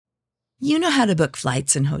You know how to book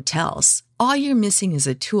flights and hotels. All you're missing is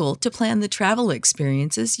a tool to plan the travel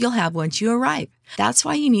experiences you'll have once you arrive. That's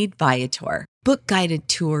why you need Viator. Book guided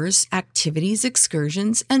tours, activities,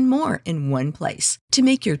 excursions, and more in one place to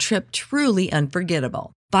make your trip truly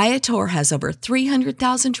unforgettable. Viator has over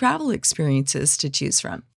 300,000 travel experiences to choose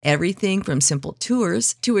from. Everything from simple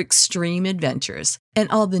tours to extreme adventures and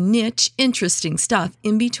all the niche, interesting stuff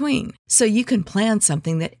in between. So you can plan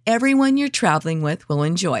something that everyone you're traveling with will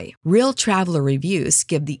enjoy. Real traveler reviews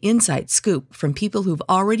give the inside scoop from people who've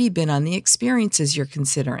already been on the experiences you're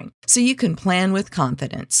considering. So you can plan with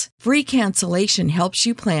confidence. Free cancellation helps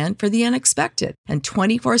you plan for the unexpected. And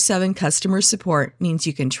 24/7 customer support means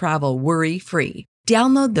you can travel worry-free.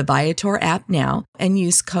 Download the Viator app now and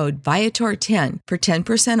use code Viator10 for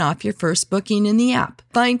 10% off your first booking in the app.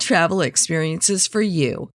 Find travel experiences for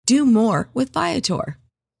you. Do more with Viator.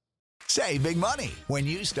 Save big money when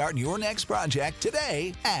you start your next project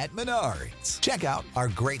today at Menards. Check out our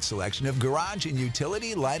great selection of garage and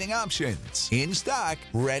utility lighting options. In stock,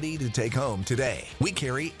 ready to take home today. We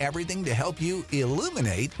carry everything to help you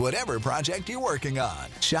illuminate whatever project you're working on.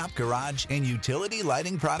 Shop garage and utility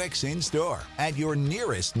lighting products in store at your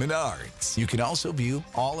nearest Menards. You can also view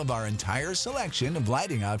all of our entire selection of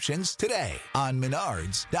lighting options today on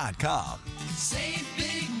Menards.com. Save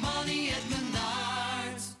big money at Menards.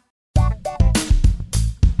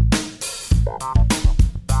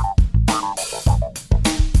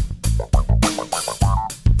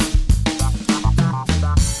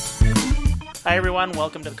 Hi everyone,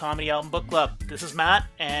 welcome to the Comedy Album Book Club. This is Matt,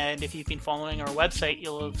 and if you've been following our website,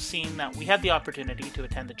 you'll have seen that we had the opportunity to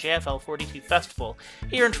attend the JFL42 Festival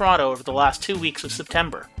here in Toronto over the last 2 weeks of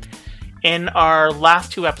September. In our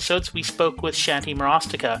last 2 episodes, we spoke with Shanti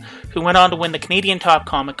Marostica, who went on to win the Canadian Top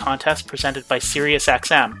Comic Contest presented by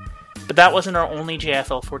SiriusXM. But that wasn't our only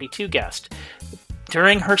JFL42 guest.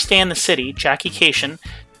 During her stay in the city, Jackie Kashian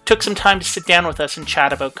took some time to sit down with us and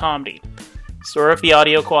chat about comedy. Sorry if the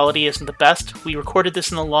audio quality isn't the best. We recorded this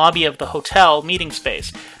in the lobby of the hotel meeting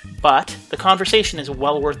space, but the conversation is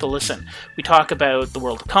well worth the listen. We talk about the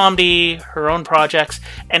world of comedy, her own projects,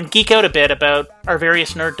 and geek out a bit about our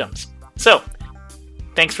various nerddoms. So,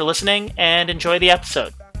 thanks for listening and enjoy the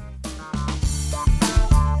episode.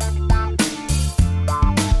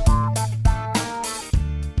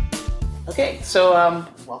 Okay, so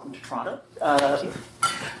welcome to Toronto.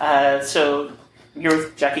 So you're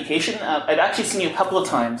with Jackie Kashian. I've actually seen you a couple of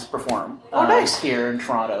times perform. Nice. Here in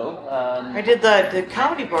Toronto. I did the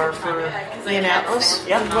comedy bar for Ian Atlas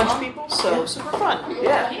with a bunch of people, so super fun.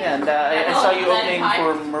 Yeah, and I saw you opening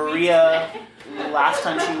for Maria last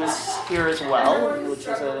time she was here as well, which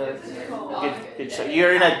was a good show.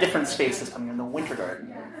 You're in a different space this time. You're in the Winter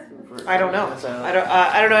Garden. I don't know. I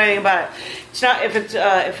don't know anything about it. It's not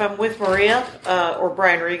if I'm with Maria or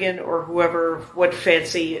Brian Regan or whoever, what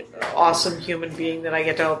fancy, awesome human being that I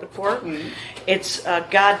get to open for. Mm-hmm. It's a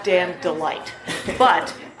goddamn delight.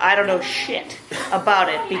 But I don't know shit about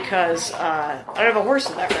it because I don't have a horse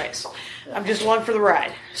in that race. I'm just along for the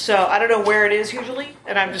ride. So I don't know where it is usually,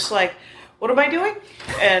 and I'm just like, what am I doing?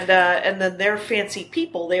 And then they're fancy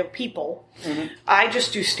people. They have people. Mm-hmm. I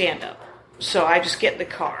just do stand up. So I just get in the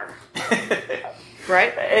car.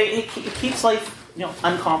 Right? It keeps life,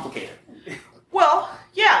 uncomplicated. Well,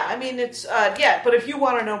 yeah. I mean, it's but if you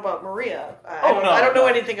want to know about Maria, I don't know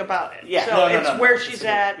anything about it. Yeah, so it's where she's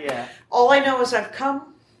at. Yeah. All I know is I've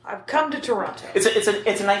come to Toronto.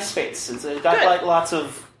 It's a nice space. It's got like lots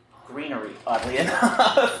of greenery, oddly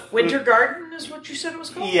enough. Winter Garden is what you said it was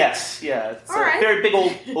called? Yes, yeah. It's all right. Very big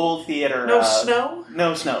old theater. No snow?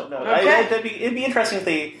 No snow. No. Okay. It'd be interesting if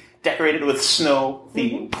they decorated with snow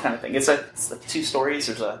theme kind of thing. It's like 2 stories.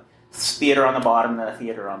 There's a theater on the bottom and then a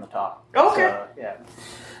theater on the top. Okay. So,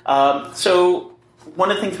 yeah. So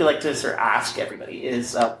one of the things we like to sort of ask everybody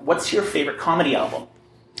is, what's your favorite comedy album?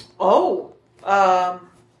 Oh. I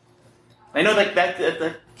know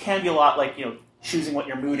that can be a lot like, choosing what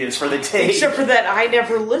your mood is for the day. Except for that, I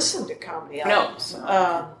never listened to comedy albums.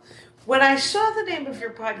 No. When I saw the name of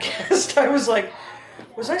your podcast, I was like,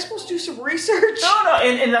 was I supposed to do some research? No,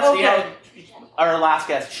 and that's okay. Our last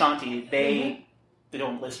guest, Shanti, they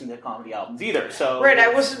don't listen to comedy albums either. So right,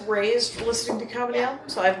 I wasn't raised listening to comedy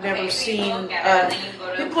albums. I've never seen.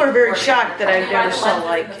 People are very shocked that I never saw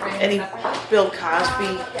like any Bill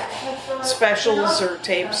Cosby specials or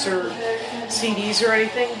tapes or CDs or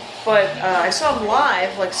anything. But I saw him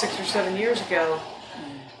live like 6 or 7 years ago,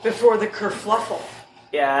 before the kerfluffle.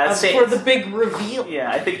 Yeah, for the big reveal.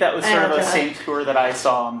 Yeah, I think that was sort of the same tour that I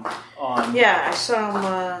saw him on. Yeah, I saw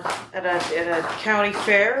him at a county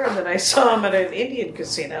fair, and then I saw him at an Indian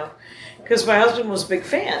casino, because my husband was a big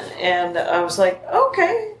fan, and I was like,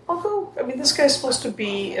 okay, I'll go. this guy's supposed to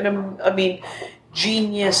be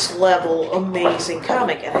genius level, amazing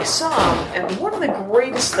comic. And I saw him, and one of the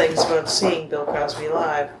greatest things about seeing Bill Cosby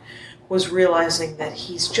live was realizing that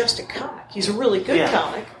he's just a comic. He's a really good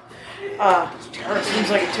comic. Seems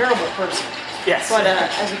like a terrible person. Yes. But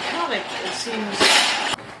as a comic, it seems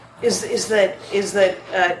is that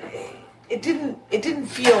it didn't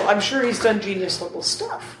feel. I'm sure he's done genius level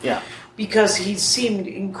stuff. Yeah. Because he seemed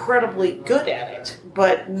incredibly good at it,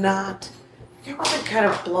 but not. I wasn't kind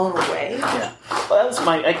of blown away. Yeah. Well, that was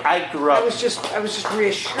I grew up. I was just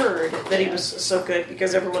reassured that he was so good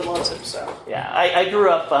because everyone loves him so. Yeah, I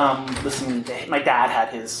grew up listening to. My dad had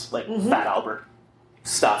his Fat Albert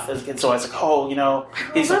stuff as a kid, so I was like, I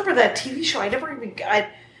remember that TV show. I never even got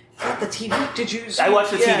the TV. Did you? I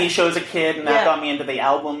watched the TV show as a kid, and that got me into the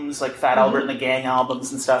albums, like Fat Albert and the Gang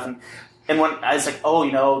albums and stuff. And when I was like,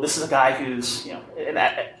 this is a guy who's, and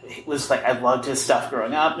it was like I loved his stuff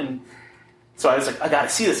growing up, and so I was like, I got to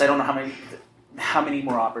see this. I don't know how many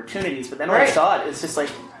more opportunities, but then when I saw it, it's just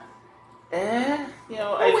like, it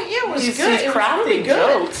was good. He's crafting really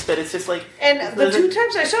good. jokes, but it's just like, and the two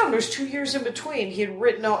times I saw him, there's 2 years in between. He had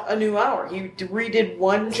written a new hour. He redid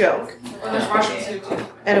one joke,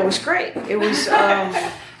 and it was great. It was,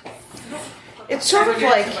 it's sort of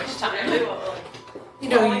like.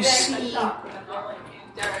 You see,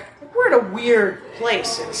 we're in a weird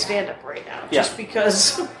place in stand-up right now, just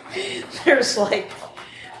because there's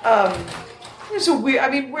there's a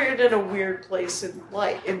weird. We're in a weird place in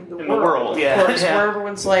the world, of course, where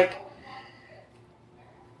everyone's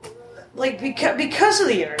because of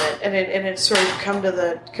the internet, and it's sort of come to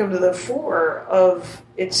the fore of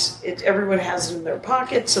it's everyone has it in their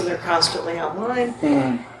pockets and they're constantly online.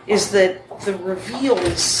 Is that the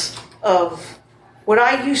reveals of what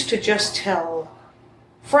I used to just tell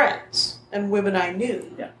friends and women I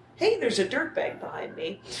knew. Yeah. Hey, there's a dirtbag behind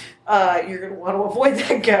me. You're going to want to avoid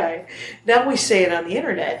that guy. Now we say it on the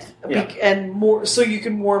internet, and more, so you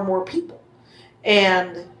can warn more people.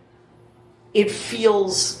 And it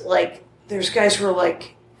feels like there's guys who are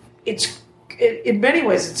like, in many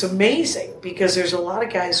ways it's amazing because there's a lot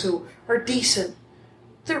of guys who are decent.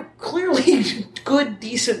 They're clearly good,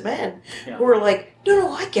 decent men who are like,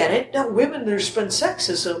 no, I get it. No, women, there's been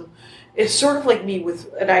sexism. It's sort of like me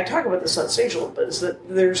with, and I talk about this on stage a little bit, is that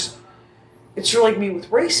it's sort of like me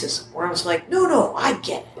with racism, where I was like, no, I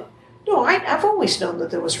get it. No, I've always known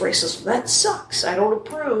that there was racism. That sucks. I don't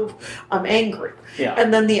approve. I'm angry. Yeah.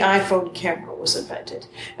 And then the iPhone camera was invented.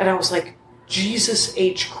 And I was like, Jesus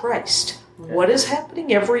H. Christ. What is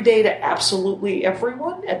happening every day to absolutely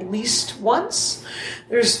everyone, at least once?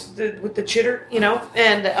 There's with the chitter,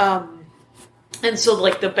 and so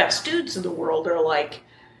like the best dudes in the world are like,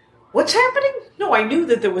 what's happening? No, I knew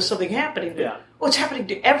that there was something happening. What's happening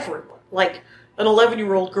to everyone? Like an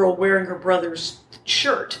 11-year-old girl wearing her brother's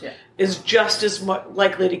shirt is just as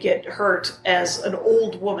likely to get hurt as an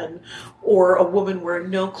old woman or a woman wearing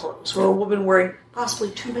no clothes or a woman wearing possibly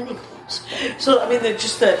too many clothes. So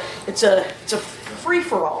it's a free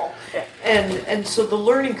for all, and so the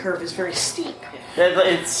learning curve is very steep.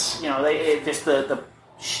 It's just the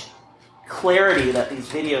clarity that these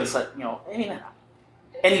videos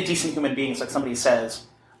any decent human being, like somebody says,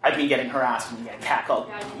 I've been getting harassed and getting cackled.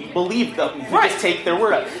 You believe them. You just take their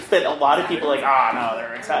word up. But a lot of people are like, no,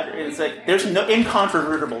 they're exaggerating. It's like, there's no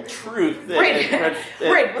incontrovertible truth. Right.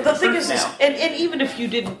 But the thing is, and even if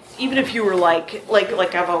you were like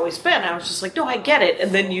I've always been, I was just like, no, I get it.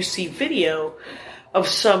 And then you see video of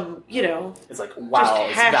some, it's like, wow,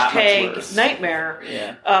 just hashtag nightmare,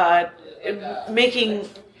 making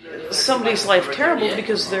somebody's life terrible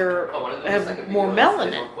because they have more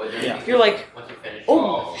melanin. Yeah. You're like,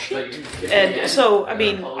 oh shit. And so,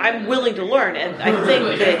 I'm willing to learn, and I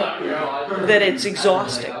think that it's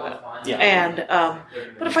exhausting. Yeah. And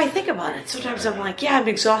but if I think about it, sometimes I'm like, I'm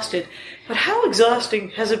exhausted. But how exhausting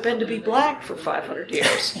has it been to be black for 500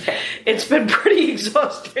 years? It's been pretty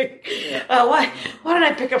exhausting. Yeah. Why don't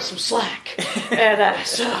I pick up some slack? And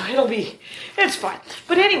so it's fine.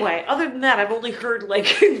 But anyway, other than that, I've only heard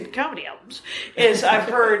comedy albums. I've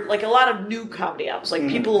heard a lot of new comedy albums.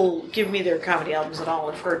 People give me their comedy albums and all.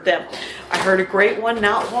 I've heard them. I heard a great one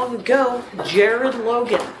not long ago. Jared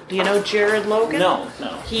Logan. Do you know Jared Logan? No.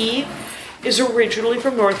 He is originally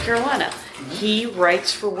from North Carolina. He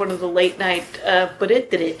writes for one of the late night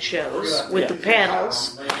shows with the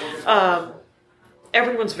panels.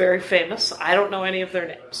 Everyone's very famous. I don't know any of their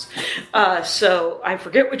names. So I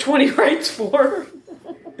forget which one he writes for.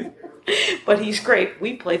 But he's great.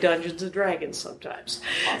 We play Dungeons and Dragons sometimes.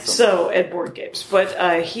 Awesome. So, and board games.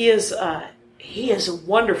 But he is a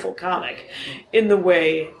wonderful comic in the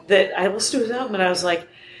way that I listened to his album and I was like,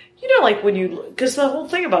 You know, like when you, because the whole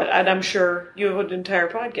thing about it, and I'm sure you have an entire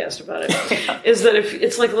podcast about it, is that if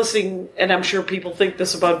it's like listening, and I'm sure people think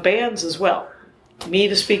this about bands as well. Me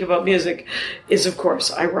to speak about music is, of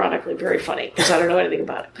course, ironically very funny because I don't know anything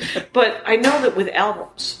about it. But I know that with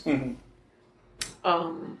albums, you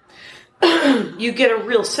get a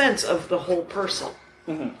real sense of the whole person.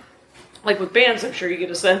 Mm-hmm. Like with bands, I'm sure you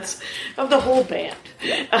get a sense of the whole band.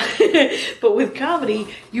 Yeah. But with comedy,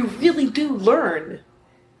 you really do learn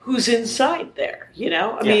who's inside there, you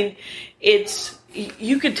know? I mean,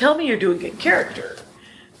 you can tell me you're doing a character,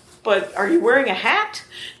 but are you wearing a hat?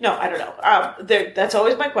 No, I don't know. That's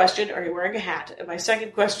always my question. Are you wearing a hat? And my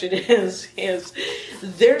second question is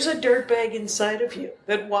there's a dirtbag inside of you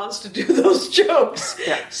that wants to do those jokes.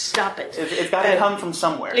 Yeah. Stop it. It's got to come from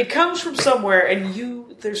somewhere. It comes from somewhere, and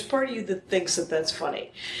there's part of you that thinks that that's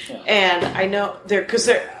funny. Yeah. And I know because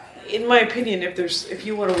in my opinion, if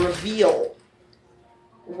you want to reveal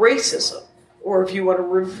racism, or if you want to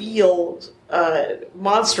reveal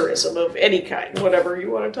monsterism of any kind, whatever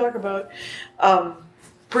you want to talk about,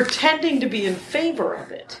 pretending to be in favor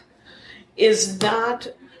of it is not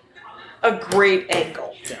a great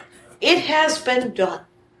angle. Yeah. It has been done,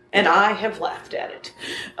 and I have laughed at it.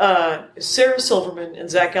 Sarah Silverman and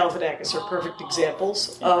Zach Galifianakis are perfect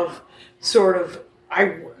examples of sort of,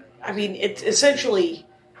 I mean, it's essentially...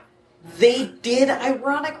 They did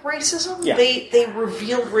ironic racism. Yeah. They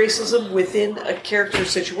revealed racism within a character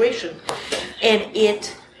situation, and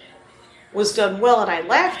it was done well, and I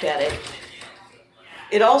laughed at it.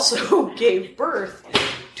 It also gave birth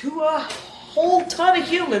to a whole ton of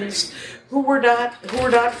humans who were not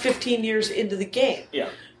 15 years into the game. Yeah.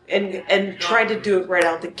 And tried to do it right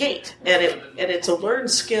out the gate, and it's a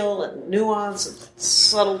learned skill and nuance and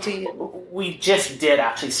subtlety. We just did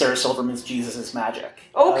actually Sarah Silverman's Jesus is Magic.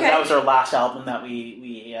 Okay, that was our last album that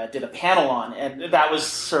we did a panel on, and that was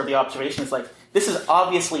sort of the observation. Is like, this is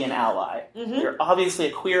obviously an ally. Mm-hmm. They're obviously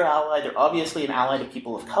a queer ally. They're obviously an ally to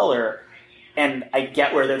people of color, and I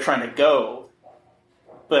get where they're trying to go.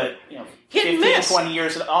 But, 15, 20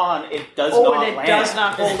 years on, it does not land. It does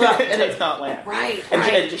not hold up. It does not land. Right.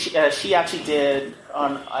 And she actually did,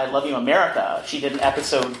 on I Love You America, she did an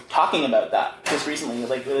episode talking about that just recently.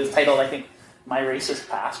 Like, it was titled, I think, My Racist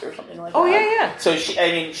Past or something like that. Oh, yeah. So,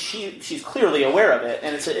 she's clearly aware of it.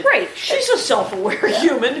 And it's right. She's a self-aware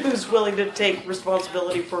human who's willing to take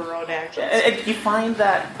responsibility for her own actions. And you find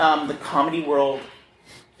that the comedy world,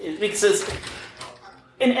 because...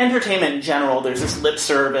 in entertainment in general, there's this lip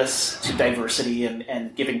service to diversity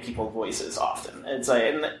and giving people voices often. It's like,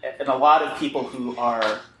 and a lot of people who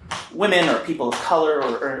are women or people of color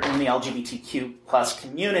or in the LGBTQ plus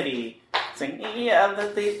community saying,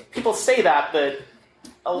 people say that, but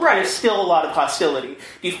there's still a lot of hostility.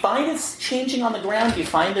 Do you find it's changing on the ground? Do you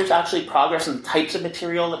find there's actually progress in the types of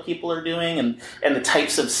material that people are doing and the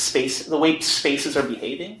types of space, the way spaces are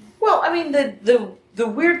behaving? Well, I mean, the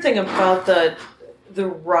weird thing about the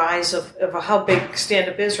rise of how big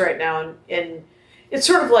stand-up is right now, and it's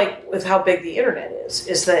sort of like with how big the internet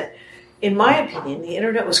is that, in my opinion, the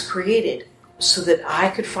internet was created so that I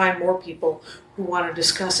could find more people who want to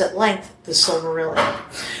discuss at length the Silmarillion.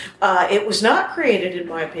 It was not created, in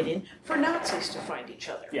my opinion, for Nazis to find each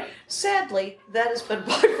other. Yeah. Sadly, that has been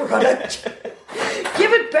my product.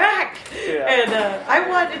 Give it back! Yeah. And I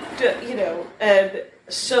wanted to, and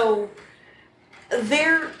so...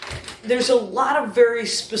 There's a lot of very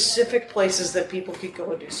specific places that people could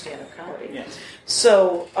go and do stand-up comedy. Yes.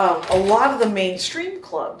 So a lot of the mainstream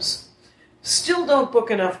clubs still don't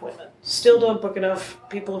book enough women, still don't book enough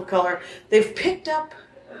people of color. They've picked up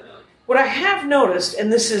what I have noticed,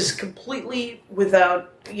 and this is completely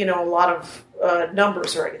without a lot of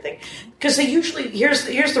numbers or anything, because they usually here's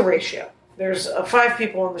the ratio. There's 5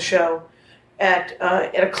 people on the show at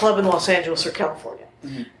a club in Los Angeles or California.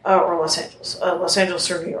 Mm-hmm. Or Los Angeles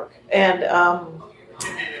or New York. And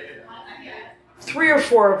 3 or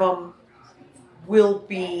 4 of them will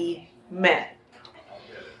be men.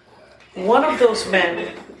 One of those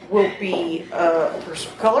men will be a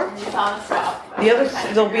person of color.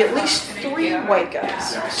 There'll be at least 3 white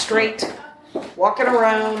guys, straight, walking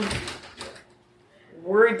around,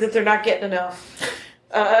 worried that they're not getting enough.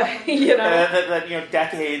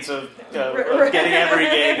 Decades of getting every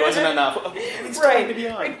gig wasn't enough. It's time to be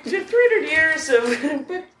on. 300 years of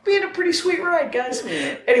being a pretty sweet ride, guys.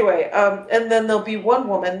 Yeah. Anyway, and then there'll be 1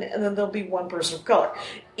 woman, and then there'll be 1 person of color.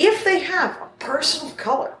 If they have a person of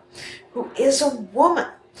color who is a woman,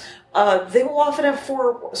 they will often have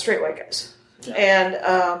 4 straight white guys. Yeah. And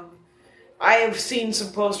I have seen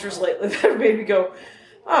some posters lately that made me go,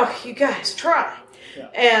 "Oh, you guys, try." Yeah.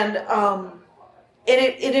 And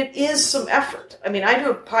it is some effort. I mean, I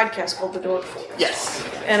do a podcast called The Dork Forest. Yes.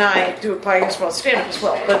 And I do a podcast about stand-up as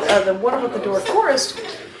well. But the one about The Dork Forest,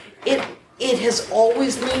 it has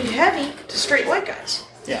always leaned heavy to straight white guys.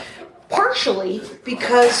 Yeah. Partially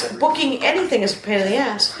because booking anything is a pain in the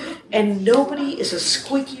ass, and nobody is a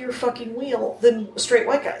squeakier fucking wheel than straight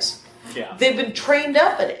white guys. Yeah. They've been trained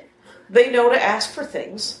up at it. They know to ask for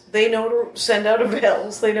things. They know to send out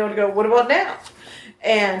avails. They know to go, what about now?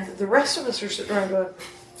 And the rest of us are sitting around going,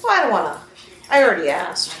 well, I don't want to. I already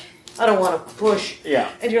asked. I don't want to push. Yeah.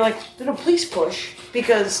 And you're like, no, please push.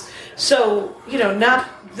 Because, so, not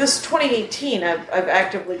this 2018, I've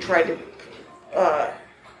actively tried to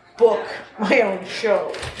book my own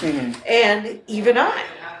show. Mm-hmm. And even I,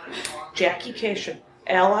 Jackie Kashian,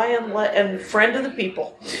 ally and friend of the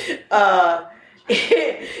people,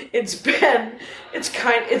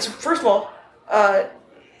 first of all,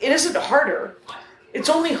 it isn't harder. It's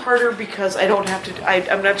only harder because I don't have to,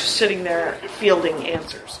 I'm not just sitting there fielding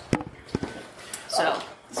answers. So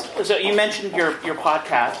you mentioned your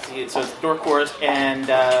podcast, so it's Dork Forest and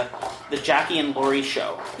the Jackie and Laurie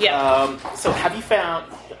Show. Yeah. So have you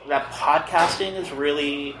found that podcasting has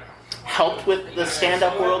really helped with the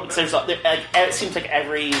stand-up world? Because it seems like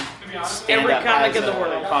every comic in the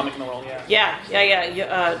world. Comic in the world, yeah.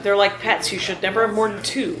 Yeah. They're like pets. You should never have more than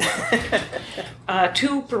two.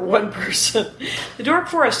 Two per one person. The Dork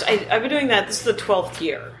Forest, I've been doing that. This is the 12th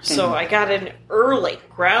year. So I got in early,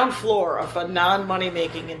 ground floor of a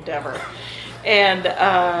non-money-making endeavor. And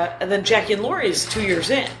then Jackie and Laurie is 2 years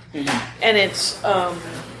in. Mm-hmm. And it's...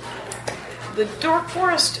 the Dork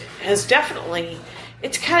Forest has definitely...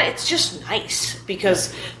 It's just nice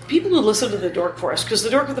because people who listen to the Dork Forest, because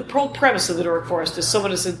the whole premise of the Dork Forest is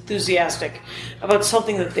someone is enthusiastic about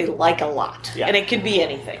something that they like a lot, and it can be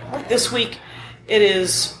anything. Like this week, it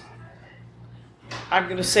is. I'm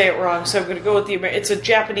going to say it wrong, so I'm going to go with it's a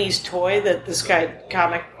Japanese toy that this guy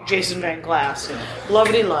comic Jason Van Glass, love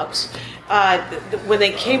it, he loves. When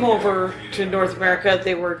they came over to North America,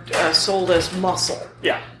 they were sold as Muscle.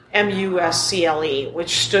 Yeah. MUSCLE, which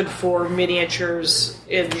stood for miniatures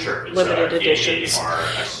in limited editions.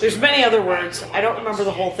 There's many other words. I don't remember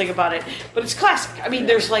the whole thing about it, but it's classic. I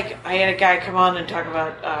mean, I had a guy come on and talk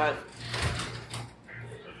about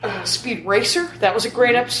Speed Racer. That was a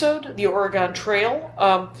great episode. The Oregon Trail.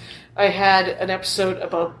 I had an episode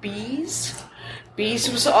about bees.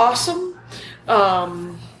 Bees was awesome.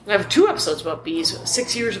 I have 2 episodes about bees,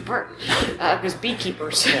 6 years apart, because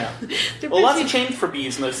beekeepers. Yeah. Well, lots have changed for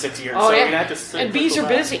bees in those 6 years. Oh, so yeah. And bees are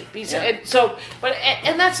busy.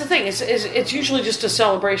 And that's the thing. It's usually just a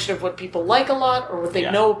celebration of what people like a lot or what they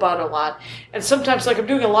know about a lot. And sometimes, like I'm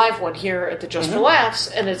doing a live one here at the Just for Laughs,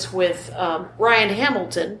 and it's with Ryan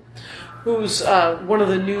Hamilton, who's one of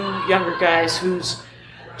the new younger guys who's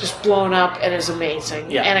just blown up and is amazing.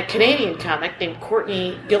 Yeah. And a Canadian comic named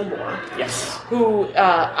Courtney Gilmore. Yes. Who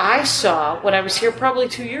I saw when I was here probably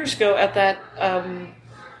 2 years ago at that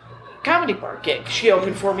comedy bar gig. She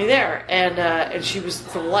opened for me there, and she was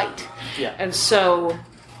the light. Yeah. And so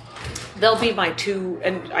they'll be my 2.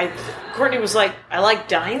 And Courtney was like, I like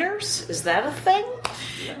diners. Is that a thing?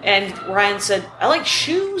 And Ryan said, I like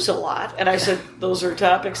shoes a lot. And I said, those are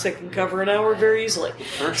topics that can cover an hour very easily.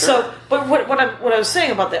 For sure. So, but what I was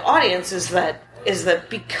saying about the audience is that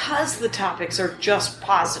because the topics are just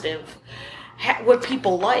positive, what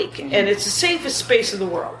people like, and it's the safest space in the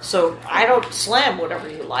world. So I don't slam whatever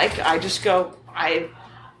you like. I just go,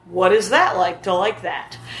 what is that like to like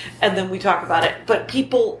that? And then we talk about it. But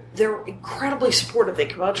people, they're incredibly supportive. They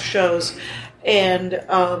come out to shows, and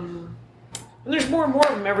there's more and more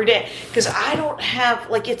of them every day. Because I don't have,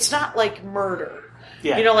 it's not like murder.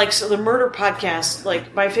 Yeah. So the murder podcast,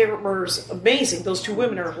 My Favorite Murder's amazing. Those 2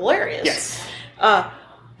 women are hilarious. Yes.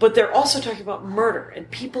 But they're also talking about murder, and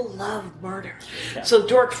people love murder. Yeah. So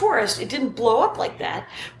Dork Forest, it didn't blow up like that,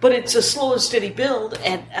 but it's a slow and steady build,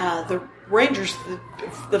 and the Rangers,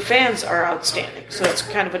 the fans are outstanding. So it's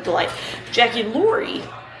kind of a delight. Jackie and Laurie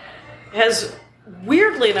has,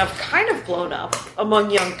 weirdly enough, kind of blown up among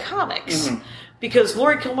young comics. Mm-hmm. Because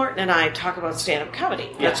Laurie Kilmartin and I talk about stand-up comedy.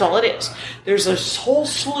 That's all it is. There's a whole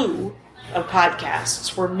slew of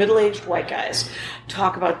podcasts where middle-aged white guys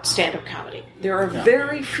talk about stand-up comedy. There are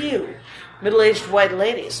very few middle-aged white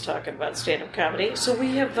ladies talking about stand-up comedy. So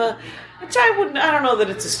we have I don't know that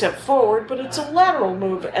it's a step forward, but it's a lateral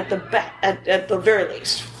move at the very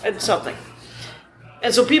least. It's something.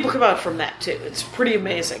 And so people come out from that too. It's pretty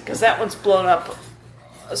amazing because that one's blown up.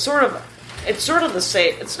 It's sort of the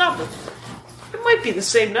same. It might be the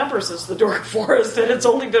same numbers as the Dork Forest, and it's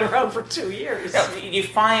only been around for 2 years. Yeah, you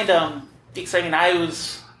find,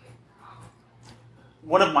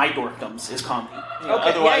 one of my dorkdoms is comedy. Okay,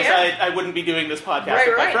 Otherwise, yeah. I wouldn't be doing this podcast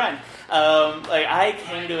with my friend. I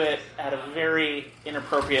came to it at a very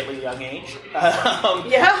inappropriately young age.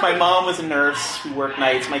 My mom was a nurse who worked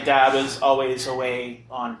nights. My dad was always away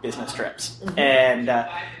on business trips. Mm-hmm. And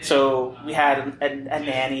so we had a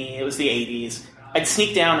nanny. It was the 80s. I'd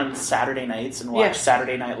sneak down on Saturday nights and watch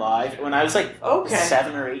Saturday Night Live when I was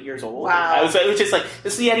 7 or 8 years old. Wow. It was just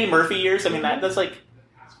this is the Eddie Murphy years. I mean, that's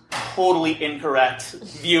totally incorrect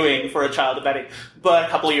viewing for a child of that age. But a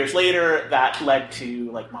couple of years later, that led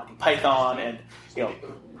to Monty Python and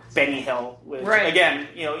Benny Hill. Which, again,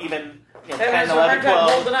 even 10, 11,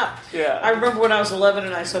 12. Holding up. Yeah. I remember when I was 11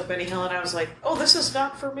 and I saw Benny Hill and I was like, "Oh, this is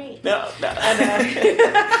not for me." No.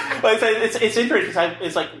 And, but it's interesting because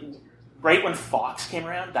it's right when Fox came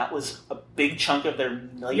around, that was a big chunk of their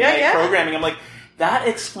late night programming. I'm like, that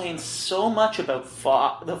explains so much about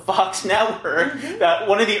the Fox network that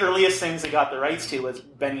one of the earliest things they got the rights to was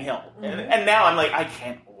Benny Hill. And now I'm like, I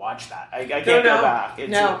can't watch that. I can't go back.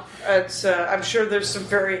 I'm sure there's some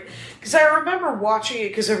because I remember watching it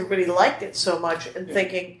because everybody liked it so much and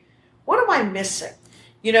thinking, what am I missing?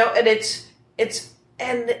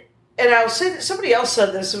 And I'll say that somebody else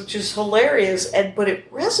said this, which is hilarious, but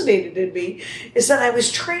it resonated in me, is that I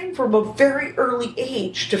was trained from a very early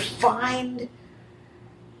age to find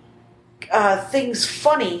things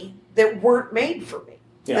funny that weren't made for me.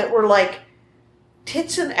 Yeah. That were like,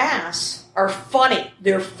 tits and ass are funny.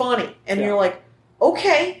 They're funny. And you're like,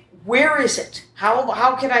 okay, where is it?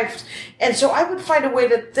 How can I... And so I would find a way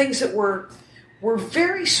that things that were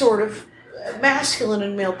very sort of masculine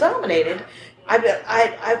and male-dominated...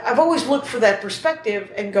 I've always looked for that perspective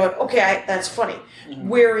and gone, okay, that's funny. Mm-hmm.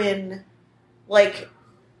 Wherein,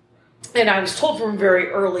 and I was told from a very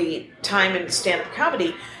early time in stand-up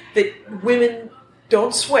comedy that women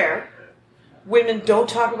don't swear, women don't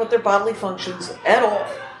talk about their bodily functions at all,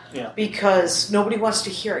 because nobody wants to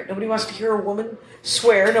hear it. Nobody wants to hear a woman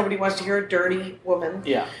swear. Nobody wants to hear a dirty woman,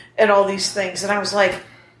 and all these things. And I was like,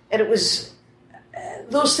 and it was,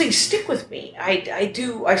 those things stick with me.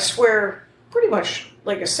 I swear pretty much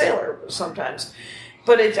like a sailor sometimes,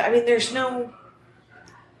 but there's no.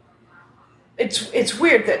 It's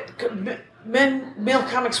weird that male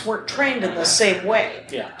comics weren't trained in the same way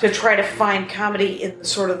to try to find comedy in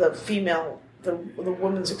sort of the female, the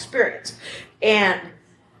woman's experience. And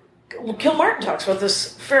Kilmartin talks about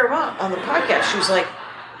this fair amount on the podcast. She was like,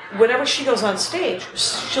 whenever she goes on stage,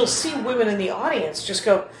 she'll see women in the audience just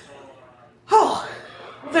go, "Oh,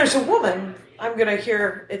 there's a woman. I'm going to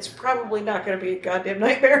hear, it's probably not going to be a goddamn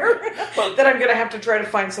nightmare that I'm going to have to try to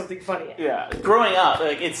find something funny in." Yeah. Growing up,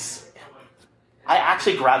 I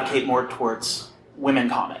actually gravitate more towards women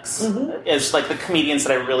comics as the comedians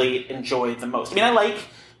that I really enjoy the most. I mean, I like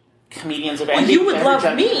comedians of any... Well, you would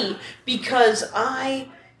love me because I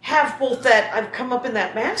have both that, I've come up in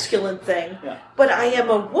that masculine thing, but I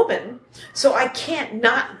am a woman, so I can't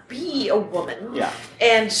not be a woman. Yeah.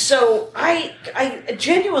 And so I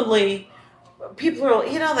genuinely... People are,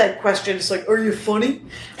 that question is like, "Are you funny?"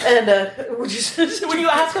 And would you? When you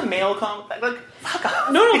ask a male comic, fuck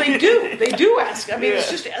off. No, they do. They do ask. I mean, it's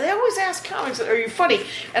just they always ask comics, "Are you funny?"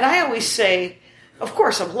 And I always say, "Of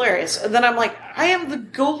course, I'm hilarious." And then I'm like, I am the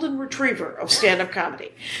golden retriever of stand-up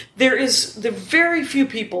comedy. The very few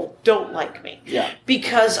people don't like me,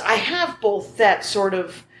 because I have both that sort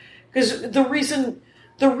of. Because the reason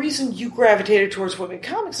you gravitated towards women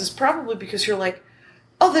comics is probably because you're like,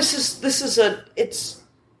 oh, this is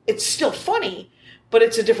it's still funny, but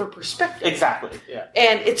it's a different perspective. Exactly. Yeah.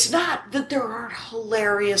 And it's not that there aren't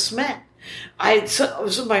hilarious men. Some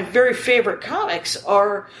of my very favorite comics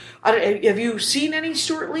are. Have you seen any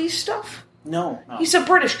Stuart Lee's stuff? No. He's a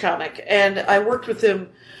British comic, and I worked with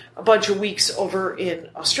him a bunch of weeks over in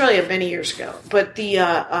Australia many years ago. But he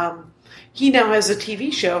now has a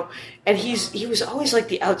TV show, and he was always like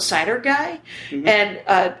the outsider guy. Mm-hmm. And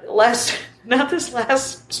not this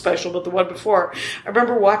last special, but the one before, I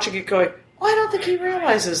remember watching it going, oh, I don't think he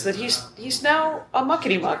realizes that he's now a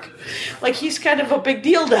muckety muck. Like, he's kind of a big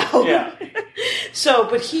deal now. Yeah.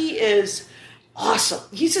 But he is awesome.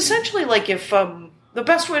 He's essentially like if, the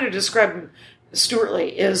best way to describe him, Stuart Lee,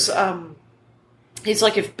 is he's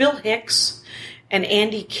like if Bill Hicks and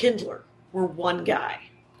Andy Kindler were one guy.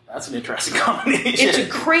 That's an interesting combination. It's a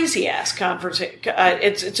crazy-ass conversation.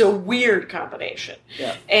 It's a weird combination.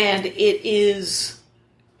 Yeah. And it is...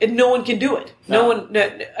 And no one can do it. No one...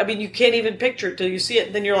 I mean, you can't even picture it till you see it.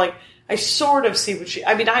 And then you're like, I sort of see what she...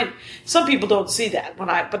 I mean, some people don't see that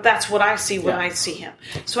but that's what I see when I see him.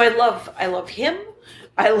 So I love him.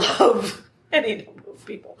 I love any number of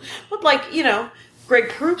people. But Greg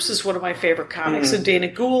Proops is one of my favorite comics, and Dana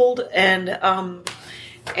Gould, and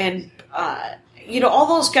and all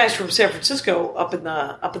those guys from San Francisco up in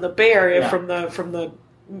the Bay Area from the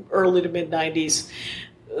early to mid '90s,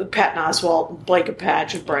 Patton Oswalt and Blake and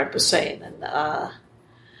Patch and Brian Posehn, and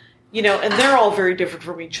and they're all very different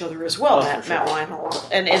from each other as well. Matt Weinhold,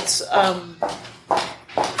 and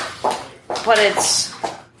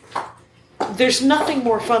there's nothing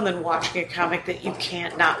more fun than watching a comic that you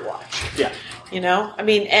can't not watch. Yeah, I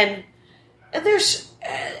mean, and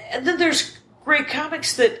then there's great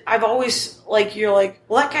comics that I've always you're like,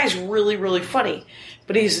 well, that guy's really, really funny,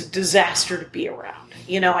 but he's a disaster to be around.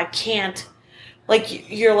 I can't,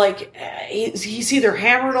 you're like, he's either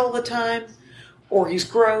hammered all the time, or he's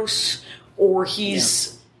gross, or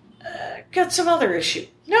he's got some other issue.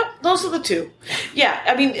 No, those are the two. Yeah,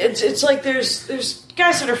 I mean, it's like there's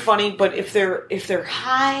guys that are funny, but if they're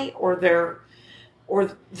high or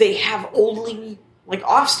they have only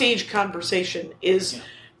offstage conversation is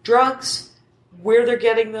drugs, where they're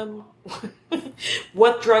getting them,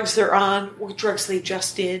 what drugs they're on, what drugs they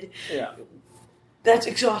just did. Yeah. That's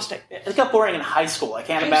exhausting. It got boring in high school. I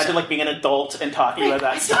can't imagine being an adult and talking about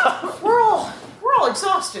that stuff. We're all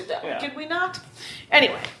exhausted now. Yeah. Can we not?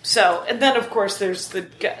 Anyway, and then of course there's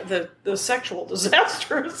the sexual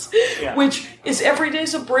disasters, which is every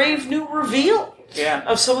day's a brave new reveal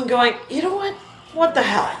of someone going, you know what the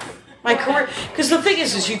hell, my career. Because the thing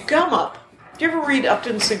is you gum up. Do you ever read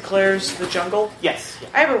Upton Sinclair's The Jungle? Yes.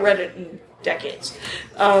 I haven't read it in decades,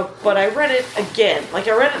 but I read it again. I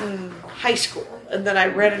read it in high school, and then I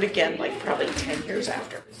read it again probably 10 years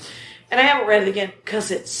after, and I haven't read it again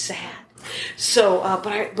because it's sad. So,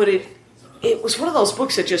 but it was one of those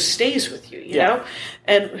books that just stays with you, you know,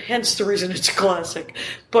 and hence the reason it's a classic.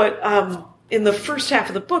 But in the first half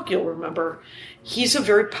of the book, you'll remember, he's a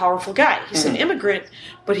very powerful guy. He's an immigrant,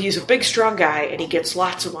 but he's a big, strong guy, and he gets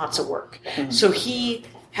lots and lots of work. Mm-hmm. So he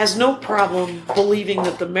has no problem believing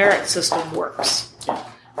that the merit system works.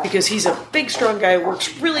 Because he's a big, strong guy who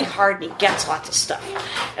works really hard, and he gets lots of stuff.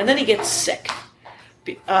 And then he gets sick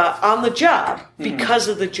on the job because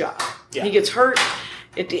of the job. Yeah. He gets hurt.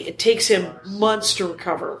 It takes him months to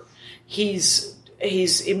recover. He's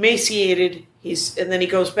emaciated. And then he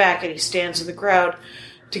goes back and he stands in the crowd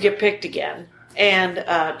to get picked again, and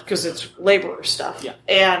because it's laborer stuff. Yeah.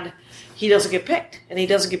 And he doesn't get picked, and he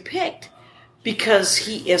doesn't get picked because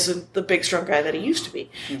he isn't the big strong guy that he used to be.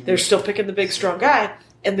 Mm-hmm. They're still picking the big strong guy,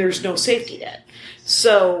 and there's no safety net.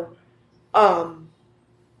 So, when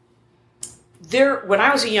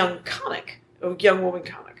I was a young woman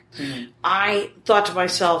comic, I thought to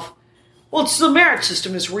myself, well, it's the merit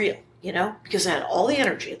system is real, because I had all the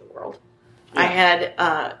energy in the world.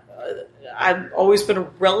 Yeah. I've always been a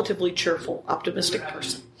relatively cheerful, optimistic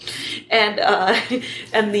person, and I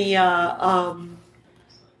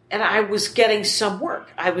was getting some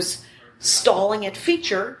work. I was stalling at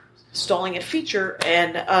feature,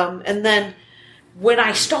 and then when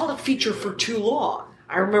I stalled at feature for too long,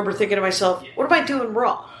 I remember thinking to myself, "What am I doing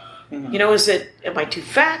wrong? Mm-hmm. Am I too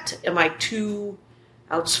fat? Am I too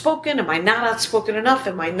outspoken? Am I not outspoken enough?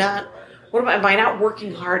 Am I not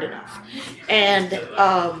working hard enough?"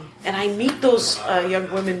 And I meet those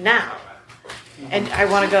young women now, and I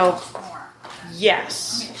want to go,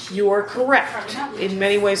 yes, you are correct. In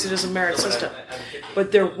many ways, it is a merit system,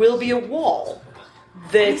 but there will be a wall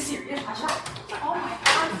that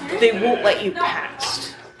they won't let you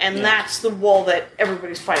past, and that's the wall that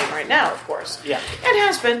everybody's fighting right now, of course. Yeah, and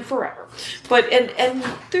has been forever. But and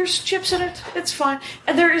there's chips in it. It's fine,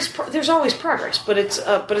 and there's always progress. But it's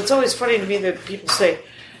always funny to me that people say,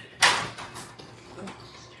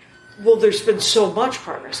 well, there's been so much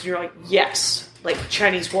progress. And you're like, yes, like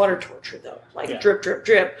Chinese water torture, though. Drip, drip,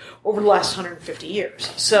 drip, over the last 150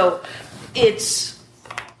 years. So if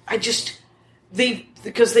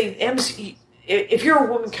you're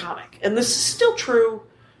a woman comic, and this is still true,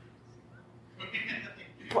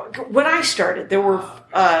 when I started, there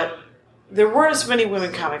weren't as many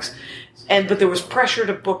women comics, but there was pressure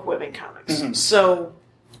to book women comics. Mm-hmm. So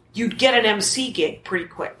you'd get an MC gig pretty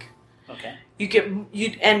quick. Okay.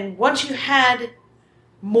 And once you had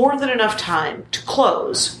more than enough time to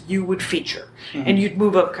close, you would feature, and you'd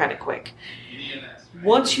move up kind of quick.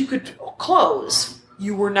 Once you could close,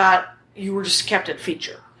 you were just kept at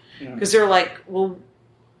feature, because they're like, well,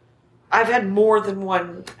 I've had more than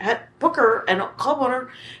one booker and club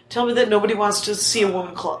owner tell me that nobody wants to see a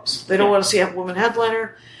woman close. They don't want to see a woman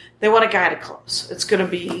headliner. They want a guy to close. It's going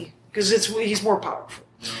to be because he's more powerful,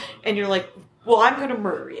 and you're like, well, I'm going to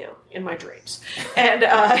murder you in my dreams. And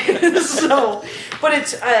but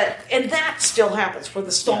it's, and that still happens where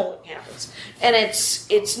the stalling happens. And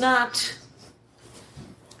it's not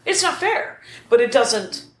fair, but it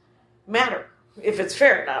doesn't matter if it's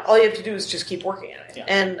fair or not. All you have to do is just keep working at it. Yeah.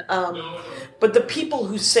 And but the people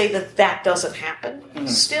who say that doesn't happen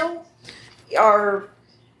still are.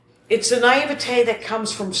 It's a naivete that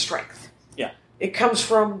comes from strength. Yeah. It comes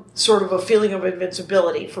from sort of a feeling of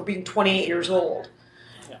invincibility for being 28 years old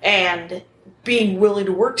and being willing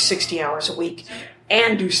to work 60 hours a week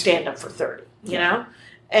and do stand-up for 30, you know?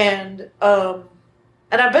 And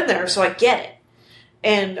I've been there, so I get it.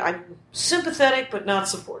 And I'm sympathetic, but not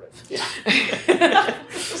supportive. Yeah.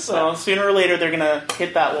 So sooner or later, they're going to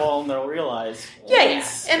hit that wall and they'll realize. Yeah.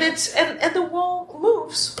 And the wall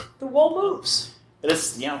moves. The wall moves. It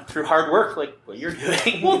is, through hard work, like what you're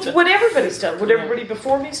doing. Well, what everybody's done, what everybody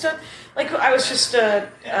before me's done. Like, I was just,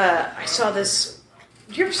 I saw this.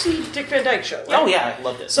 Did you ever see Dick Van Dyke Show? Right? Oh, yeah, I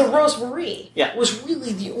loved it. So Rosemarie was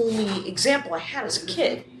really the only example I had as a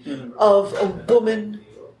kid of a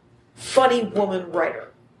funny woman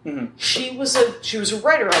writer. Mm-hmm. She was a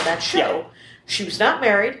writer on that show. Yeah. She was not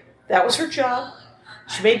married. That was her job.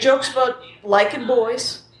 She made jokes about liking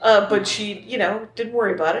boys. But she, didn't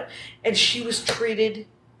worry about it. And she was treated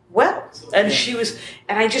well. And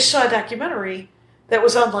and I just saw a documentary that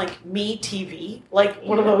was on, like, Me TV, like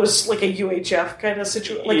one of those, like a UHF kind of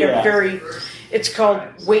situation, like it's called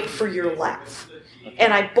Wait for Your Laugh.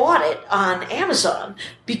 And I bought it on Amazon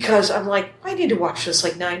because I'm like, I need to watch this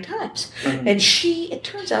like 9 times. Mm-hmm. And it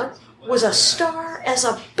turns out, was a star as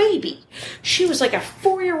a baby. She was like a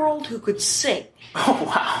 4-year-old who could sing. Oh,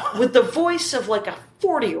 wow. With the voice of like a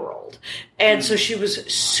 40-year-old. And so she was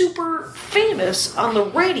super famous on the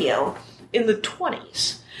radio in the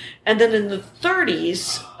 20s. And then in the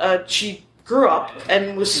 30s, she grew up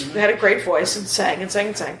and had a great voice and sang and sang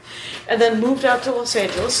and sang. And then moved out to Los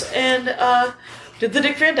Angeles and did the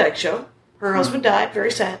Dick Van Dyke Show. Her husband died,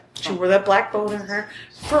 very sad. She wore that black bow in her hair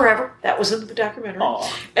forever. That was in the documentary.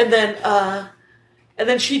 Aww. And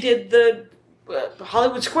then she did the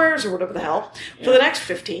Hollywood Squares or whatever the hell for the next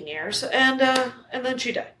 15 years, and then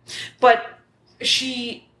she died. But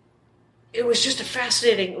it was just a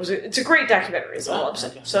fascinating. It's a great documentary. Is all I'm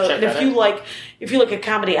saying. Okay. So, and if you like a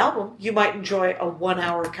comedy album, you might enjoy a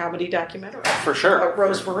 1-hour comedy documentary for sure. About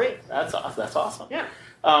Rosemarie. That's awesome. Yeah.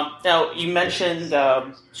 Now you mentioned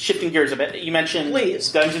shifting gears a bit. You mentioned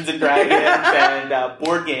Dungeons and Dragons and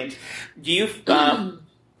board games. Do you find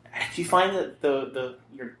that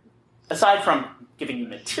your aside from giving you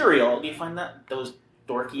material, do you find that those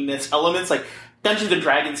dorkiness elements, like Dungeons and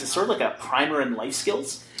Dragons, is sort of like a primer in life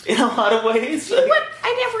skills in a lot of ways? You know what?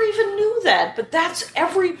 I never even knew that, but that's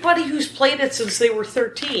everybody who's played it since they were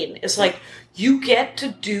 13. It's like you get to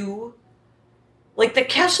do like the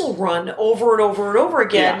Kessel Run over and over and over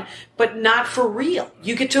again, but not for real.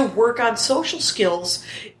 You get to work on social skills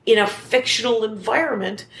in a fictional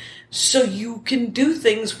environment so you can do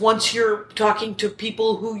things once you're talking to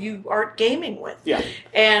people who you aren't gaming with. Yeah.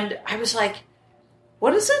 And I was like,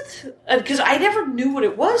 what is it? Because I never knew what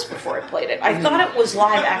it was before I played it. I thought it was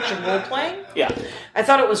live action role playing. Yeah. I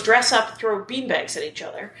thought it was dress up, throw beanbags at each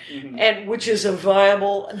other, and which is a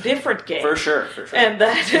viable, different game. For sure. And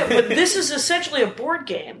but this is essentially a board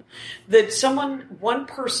game that one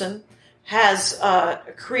person has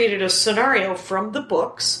created a scenario from the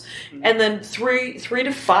books, and then three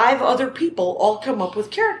to 5 other people all come up with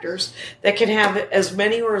characters that can have as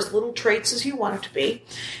many or as little traits as you want it to be.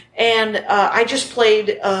 And I just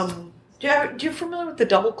played. You familiar with the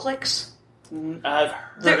Double Clicks? I've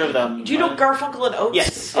heard of them. Do you know Garfunkel and Oates?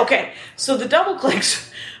 Yes. Okay, so the Double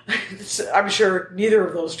Clicks. I'm sure neither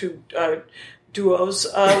of those two duos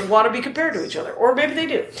want to be compared to each other, or maybe they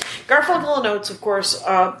do. Garfunkel and Oates, of course,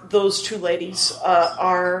 those two ladies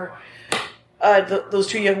are. Those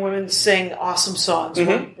two young women sing awesome songs.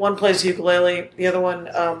 Mm-hmm. One plays the ukulele, the other one,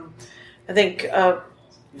 I think.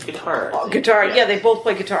 Guitar. Yeah, they both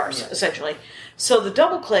play guitars, essentially. So the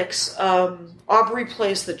Double Clicks, Aubrey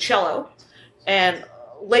plays the cello, and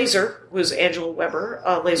Laser, who is Angela Weber,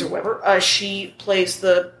 Laser Weber, she plays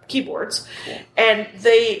the keyboards. Cool. And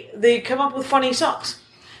they come up with funny songs.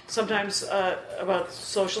 Sometimes about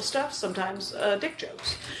social stuff, sometimes dick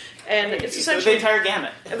jokes. And it's essentially the entire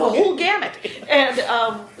gamut. The whole gamut. And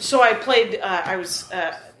so I played,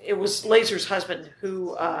 it was Laser's husband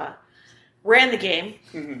who ran the game.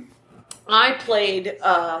 Mm-hmm. I played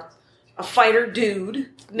a fighter dude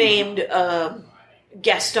named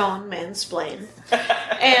Gaston Mansplain.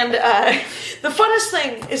 And the funnest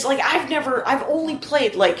thing is, like, I've only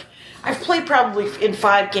played, like, I've played probably in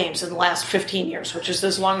 5 games in the last 15 years, which is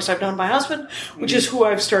as long as I've known my husband, which is who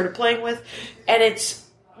I've started playing with. And it's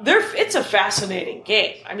a fascinating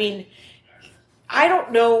game. I mean, I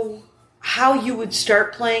don't know how you would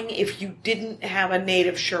start playing if you didn't have a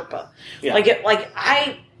native Sherpa. Yeah.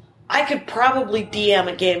 I could probably DM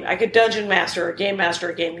a game. I could dungeon master or game master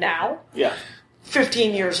a game now. Yeah.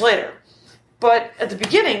 15 years later. But at the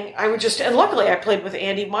beginning, I would just... And luckily, I played with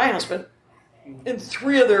Andy, my husband, and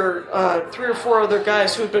three or four other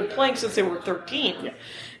guys who had been playing since they were 13. Yeah.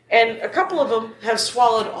 And a couple of them have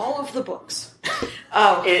swallowed all of the books.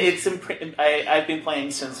 I've been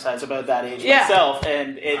playing since I was about that age myself,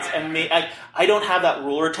 and it's amazing. I don't have that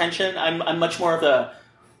rule retention. I'm much more of the...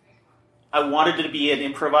 I wanted to be an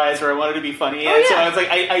improviser. I wanted to be funny, and so I was like,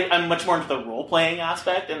 I'm much more into the role playing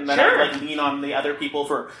aspect, and then I like lean on the other people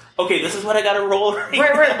for, okay, this is what I got to roll.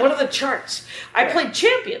 Right. What are the charts? I played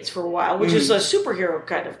Champions for a while, which is a superhero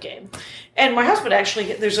kind of game, and my husband actually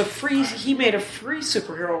he made a free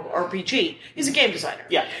superhero RPG. He's a game designer.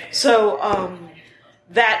 Yeah. So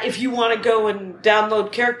that if you want to go and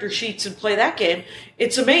download character sheets and play that game,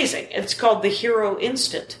 it's amazing. It's called the Hero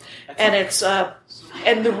Instant, and it's.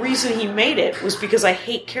 And the reason he made it was because I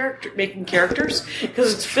hate making characters,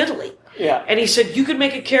 because it's fiddly. Yeah. And he said, you could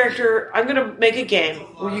make a character, I'm going to make a game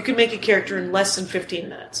where you can make a character in less than 15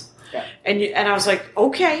 minutes. Yeah. And I was like,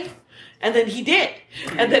 okay. And then he did.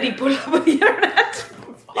 And then he put it up on the internet.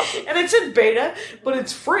 And it's in beta, but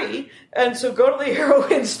it's free. And so go to the Hero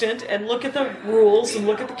Instant and look at the rules and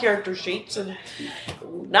look at the character sheets and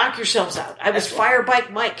knock yourselves out. I was Firebike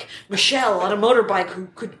Mike, Michelle on a motorbike who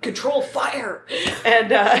could control fire. And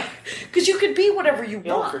because you could be whatever you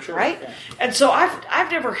want, for sure. Right? Yeah. And so I've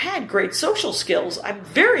never had great social skills. I'm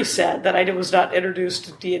very sad that I was not introduced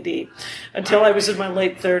to D&D until I was in my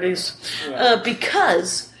late 30s.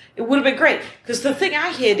 Because... it would have been great, because the thing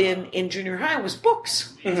I hid in junior high was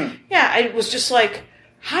books. Mm-hmm. Yeah, I was just like,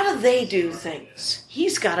 how do they do things?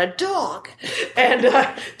 He's got a dog, and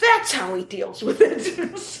that's how he deals with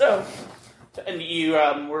it. So, and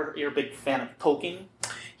you're a big fan of Tolkien?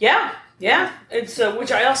 Yeah. It's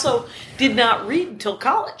which I also did not read until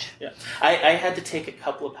college. Yeah, I had to take a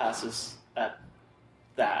couple of passes at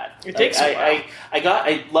that. It takes a while.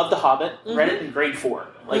 I loved The Hobbit. Mm-hmm. Read it in grade 4.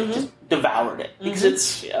 Just devoured it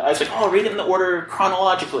because I was like, read it in the order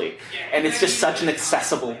chronologically, and it's just such an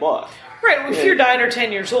accessible book. Right. If you're 9 or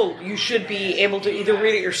 10 years old, you should be able to either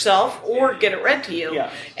read it yourself or get it read to you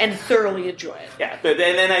and thoroughly enjoy it. Yeah. But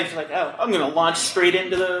then I was like, I'm going to launch straight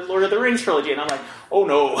into the Lord of the Rings trilogy, and I'm like, oh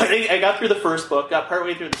no! I got through the first book, got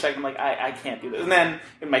partway through the second. I'm like, I can't do this. And then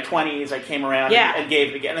in my 20s, I came around and gave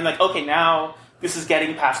it again. And I'm like, okay, now. This is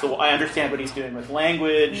getting past I understand what he's doing with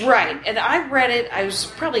language. Right, and I read it, I was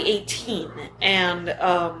probably 18, and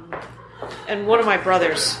one of my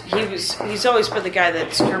brothers, he's always been the guy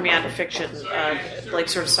that's turned me on to fiction, like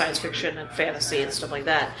sort of science fiction and fantasy and stuff like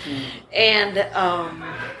that. And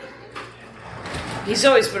he's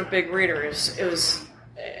always been a big reader. It was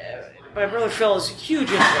my brother Phil is a huge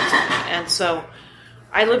influence on me, and so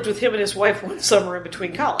I lived with him and his wife one summer in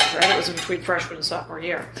between college, right? It was in between freshman and sophomore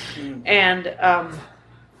year. And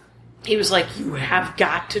he was like, you have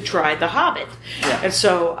got to try The Hobbit. Yeah. And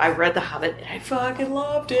so I read The Hobbit, and I fucking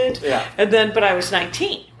loved it. Yeah. And then, but I was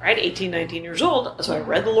 19, right? 18, 19 years old, so I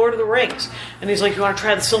read The Lord of the Rings. And he's like, you want to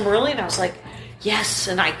try the Silmarillion? I was like, yes,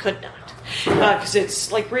 and I could not. Because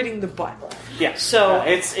it's like reading the Bible. Yeah. So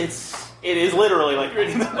it is literally like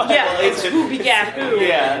reading the Bible. Yeah, it's who begat who,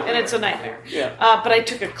 and it's a nightmare. Yeah. But I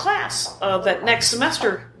took a class that next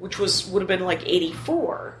semester, which would have been like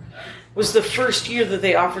 84, was the first year that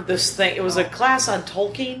they offered this thing. It was a class on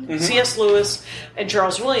Tolkien, C.S. Lewis, and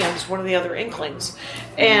Charles Williams, one of the other Inklings.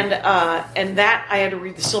 And that, I had to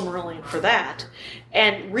read the Silmarillion for that.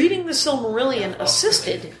 And reading the Silmarillion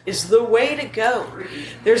assisted is the way to go.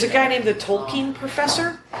 There's a guy named the Tolkien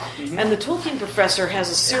Professor, and the Tolkien Professor has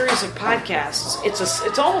a series of podcasts.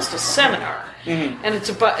 It's almost a seminar, and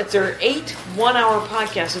they're 8 one-hour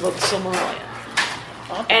podcasts about the Silmarillion,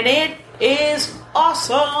 and it is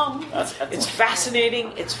awesome. It's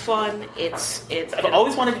fascinating. It's fun. I've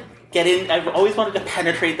always wanted to get in. I've always wanted to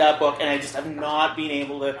penetrate that book, and I just have not been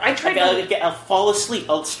able to. I'll fall asleep.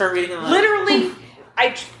 I'll start reading it.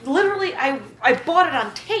 I bought it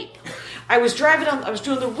on tape. I was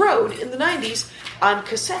doing the road in the 90s on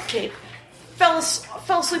cassette tape. Fell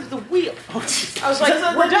asleep at the wheel. I was like,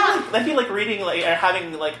 we're done. I feel like reading,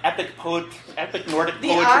 having epic Nordic poetry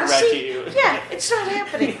Odyssey? read to you. Yeah, it's not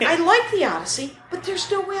happening. I like the Odyssey, but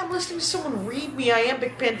there's no way I'm listening to someone read me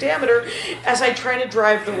iambic pentameter as I try to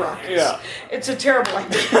drive the rockets. Yeah. It's a terrible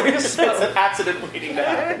idea. It's an accident waiting to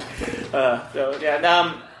happen.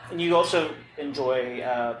 And you also enjoy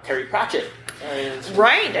Terry Pratchett.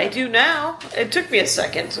 Right, I do now. It took me a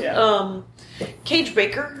second. Yeah. Cage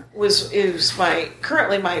Baker is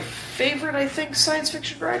currently my favorite, I think, science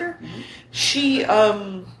fiction writer. She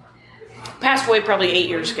passed away probably 8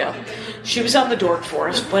 years ago. She was on the Dork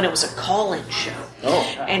Forest when it was a call-in show.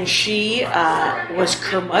 Oh. And she was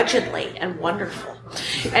curmudgeonly and wonderful.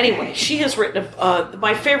 Anyway, she has written,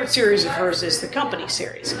 my favorite series of hers is the Company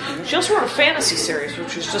series. She also wrote a fantasy series,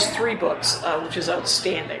 which was just 3 books, which is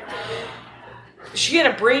outstanding. She had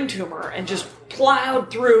a brain tumor and just plowed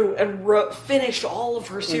through and finished all of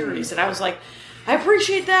her series. And I was like, I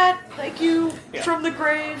appreciate that. Thank you from the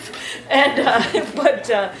grave. And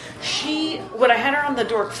but she, when I had her on the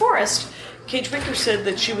Dork Forest, Cage Baker said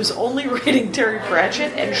that she was only reading Terry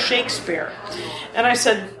Pratchett and Shakespeare. And I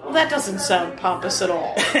said, well, that doesn't sound pompous at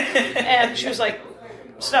all. And she was like,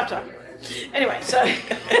 stop talking. Anyway, so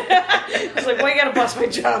I was like, why you gotta bust my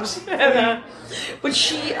chops? And, but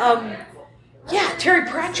she, Terry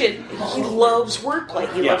Pratchett, he loves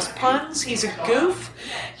wordplay. He loves puns. He's a goof.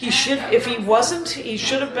 He should, if he wasn't, he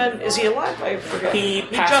should have been, is he alive? I forget. He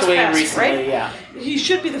passed away recently, right? yeah. He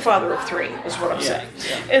should be the father of 3, is what I'm saying.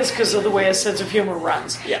 Yeah. It's because of the way his sense of humor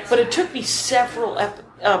runs. Yes. But it took me several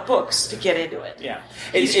books to get into it. Yeah.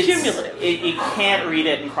 It's cumulative. You can't read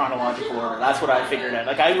it in chronological order. That's what I figured out.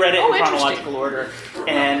 Like, I read it in chronological order,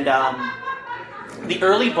 and the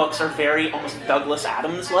early books are very almost Douglas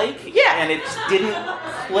Adams-like. Yeah. And it just didn't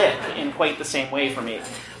click in quite the same way for me.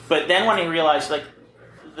 But then when I realized, like,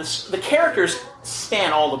 the characters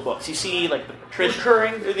span all the books. You see, like, the patrician...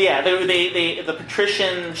 Recurring. Yeah, the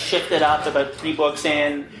patrician shifted up about 3 books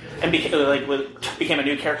in and became a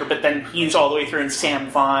new character, but then he's all the way through in Sam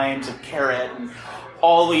Vimes and Carrot and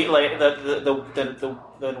all the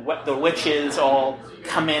witches all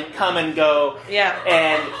come and go. Yeah.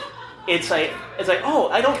 And it's like, oh,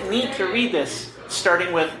 I don't need to read this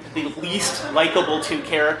starting with the least likable 2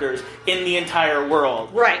 characters in the entire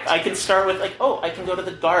world. Right. I can start with, like, oh, I can go to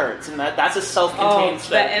the guards, and that's a self-contained book.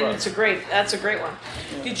 That's a great one.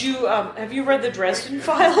 Yeah. Did you have you read the Dresden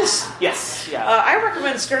Files? Yes. Yeah. I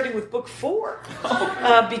recommend starting with book 4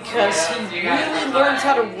 because he really learns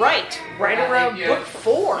how to write right around book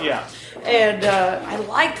 4. Yeah. And I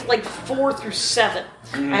liked like 4 through 7.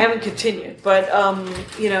 I haven't continued, but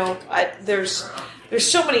there's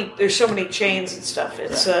so many chains and stuff.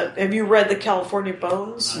 It's have you read the California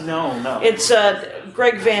Bones? No. It's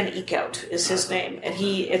Greg Van Eekhout is his name, and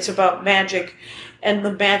it's about magic, and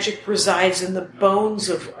the magic resides in the bones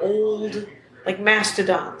of old, like,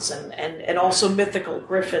 mastodons and also mythical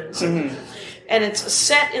griffins, and it's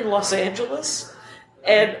set in Los Angeles,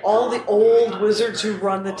 and all the old wizards who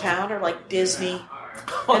run the town are like Disney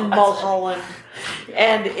and Mulholland.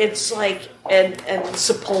 And it's like, and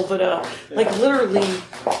Sepulveda, like, literally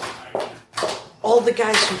all the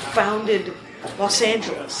guys who founded Los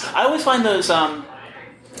Angeles. I always find those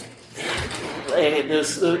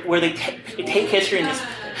where they take history and just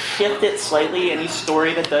shift it slightly. Any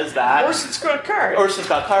story that does that. Orson Scott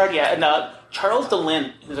Card. Yeah. And Charles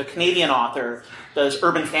DeLint, who's a Canadian author, does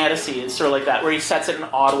urban fantasy. It's sort of like that, where he sets it in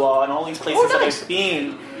Ottawa and all these places that I've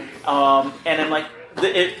been. And I'm like,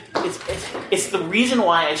 it's the reason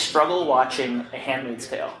why I struggle watching A Handmaid's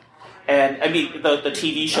Tale. And, I mean, the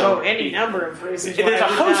TV show. Oh, any number of reasons. There's a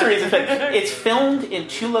host of reasons. It's filmed in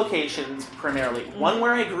 2 locations, primarily. One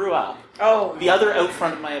where I grew up. Oh. The other out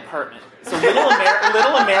front of my apartment. So Little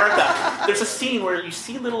America. There's a scene where you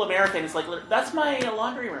see Little America, and it's like, that's my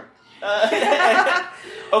laundry room.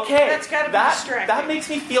 Okay. That's gotta be distracting. That makes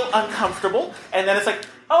me feel uncomfortable. And then it's like,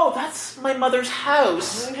 oh, that's my mother's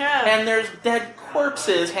house. Yeah. And there's dead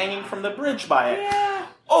corpses hanging from the bridge by it. Yeah.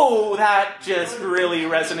 Oh, that just really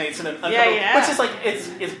resonates in an uncomfortable... Yeah. Which is like, it's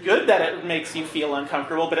good that it makes you feel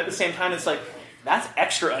uncomfortable, but at the same time, it's like, that's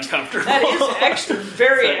extra uncomfortable. That is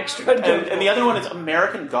very extra uncomfortable. And the other one is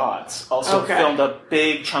American Gods. Also filmed a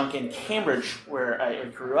big chunk in Cambridge, where I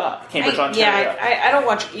grew up. Cambridge, Ontario. Yeah, I don't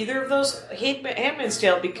watch either of those. Handmaid's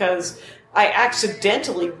Tale because I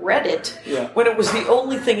accidentally read it when it was the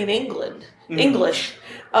only thing in England, English,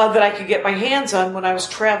 that I could get my hands on when I was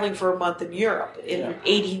traveling for a month in Europe in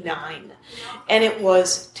 '89. And it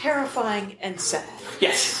was terrifying and sad.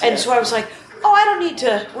 Yes. And so I was like, oh, I don't need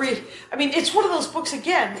to read. I mean, it's one of those books,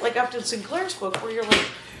 again, like Upton Sinclair's book, where you're like,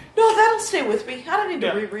 no, that'll stay with me. I don't need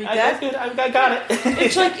to reread that. That's good. I got it.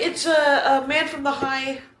 It's like, it's a Man from the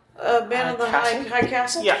High... Man on the High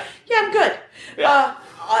Castle? Yeah. Yeah, I'm good. Yeah.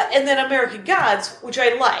 And then American Gods, which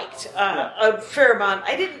I liked a fair amount.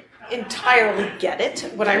 I didn't entirely get it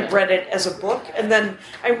when I read it as a book, and then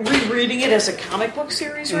I'm rereading it as a comic book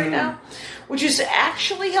series right now, which is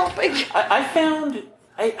actually helping. I found...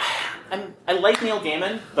 I like Neil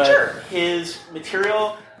Gaiman, but his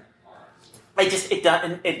material...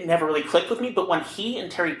 It never really clicked with me, but when he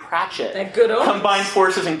and Terry Pratchett that Good Omens. combined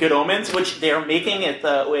forces in Good Omens, which they're making it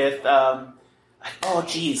with Oh,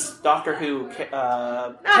 geez, Doctor Who.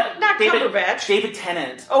 Not Cumberbatch. David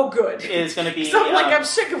Tennant. Oh, good. Is going to be. I'm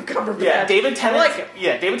sick of Cumberbatch. Yeah, David Tennant. I like him.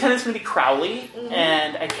 Yeah, David Tennant's going to be Crowley,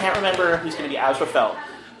 and I can't remember who's going to be Azrael.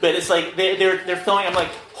 But it's like they're filming. I'm like,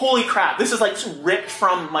 holy crap! This is like ripped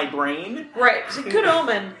from my brain. Right. See, Good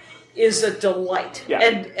Omen is a delight,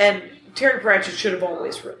 and Terry Pratchett should have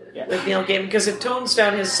always written it with Neil Gaiman because it tones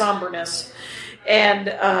down his somberness. And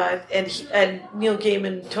Neil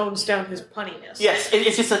Gaiman tones down his punniness. Yes,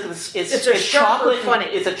 it's just like this. It's a chocolate funny.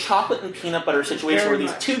 It's a chocolate and peanut butter situation where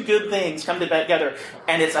these two good things come together,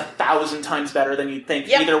 and it's 1,000 times better than you'd think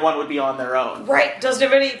either one would be on their own. Right?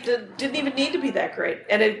 Didn't even need to be that great,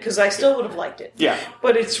 and because I still would have liked it. Yeah,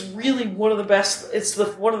 but it's really one of the best. It's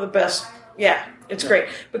one of the best. Yeah, it's great.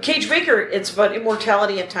 But Cage Baker, it's about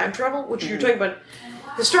immortality and time travel, which you're talking about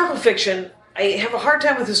historical fiction. I have a hard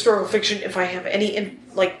time with historical fiction if I have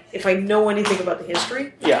if I know anything about the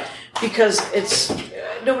history. Yeah. Because it's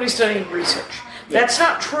nobody's done any research. Yeah. That's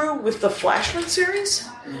not true with the Flashman series,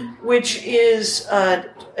 which is an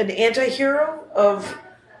anti-hero of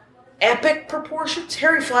epic proportions.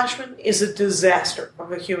 Harry Flashman is a disaster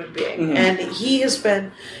of a human being, and he has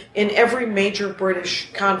been in every major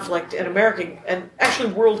British conflict and American and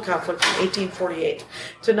actually world conflict from 1848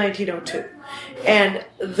 to 1902. And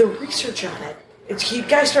the research on it, the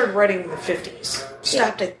guy started writing in the 50s,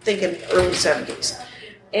 stopped, I think, in the early 70s.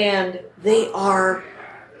 And they are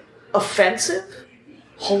offensive,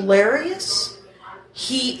 hilarious.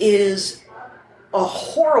 He is a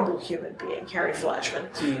horrible human being, Harry Flashman,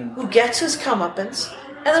 who gets his comeuppance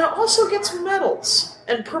and then also gets medals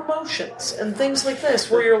and promotions and things like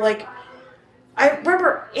this, where you're like, I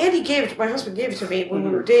remember my husband gave it to me when we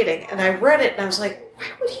were dating, and I read it and I was like, why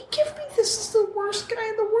would he give me this? This is the worst guy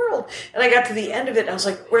in the world. And I got to the end of it and I was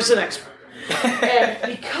like, where's the next one?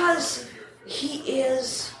 And because he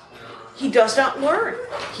does not learn.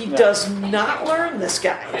 He does not learn, this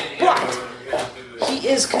guy. But he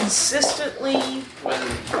is consistently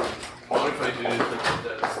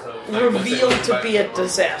revealed to be a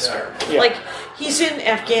disaster. Yeah. Like, he's in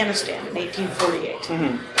Afghanistan in 1848.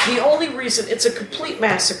 The only reason, it's a complete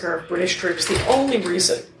massacre of British troops, the only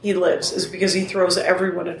reason he lives is because he throws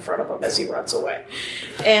everyone in front of him as he runs away.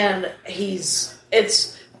 And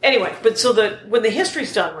anyway, but so when the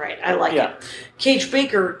history's done right, I like it. Cage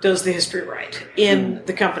Baker does the history right in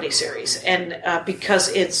the Company series, and because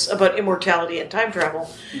it's about immortality and time travel,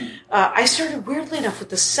 I started weirdly enough with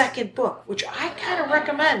the second book, which I kind of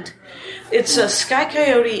recommend. It's Sky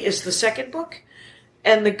Coyote is the second book,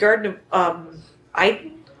 and the Garden of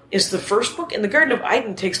Iden is the first book, and the Garden of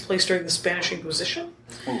Iden takes place during the Spanish Inquisition,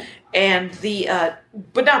 and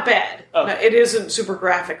but not bad. Oh. No, it isn't super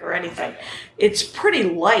graphic or anything. It's pretty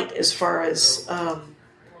light as far as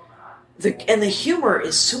the humor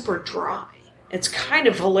is super dry. It's kind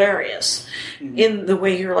of hilarious in the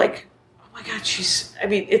way you're like, oh my god,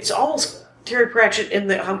 it's almost Terry Pratchett in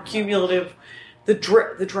how cumulative the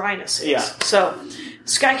dryness is. Yeah. So,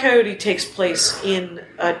 Sky Coyote takes place in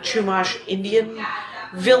a Chumash Indian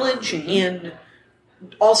village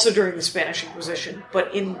also during the Spanish Inquisition,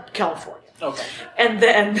 but in California. Okay. And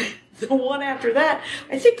then the one after that,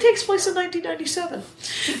 I think, takes place in 1997,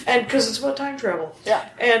 and because it's about time travel. Yeah.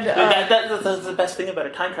 And that's the best thing about a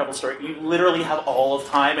time travel story. You literally have all of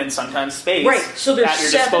time and sometimes space. Right. So there's at your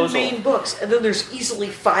 7 disposal. main books, and then there's easily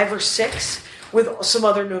 5 or 6 with some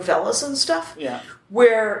other novellas and stuff. Yeah.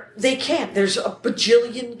 Where there's a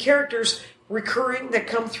bajillion characters recurring that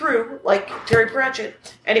come through, like Terry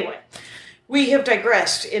Pratchett. Anyway, we have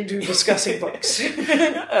digressed into discussing books.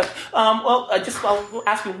 I'll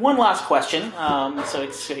ask you one last question, so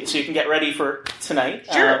you can get ready for tonight.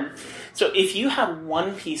 Sure. So if you have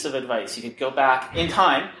one piece of advice, you could go back in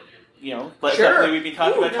time. Definitely we've been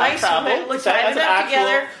talking about time travel.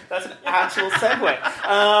 That's an actual segue.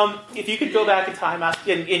 If you could go back in time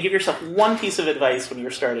and give yourself one piece of advice when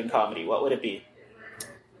you're starting comedy, what would it be?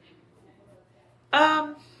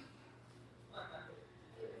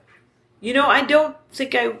 I don't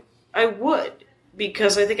think I would,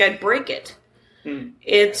 because I think I'd break it.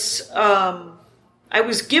 It's, I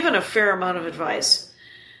was given a fair amount of advice,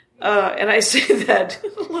 and I say that a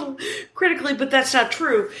little critically, but that's not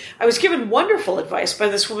true. I was given wonderful advice by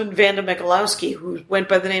this woman, Vanda Michalowski, who went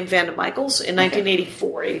by the name Vanda Michaels in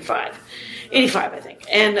 1984, 85, I think.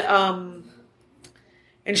 And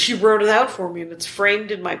she wrote it out for me, and it's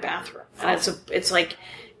framed in my bathroom. And it's like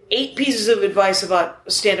 8 pieces of advice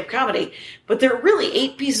about stand-up comedy, but they're really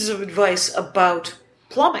 8 pieces of advice about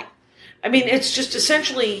plumbing. I mean, it's just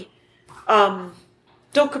essentially, don't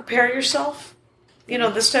compare yourself,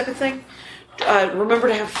 this type of thing. Remember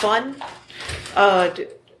to have fun.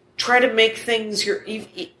 try to make things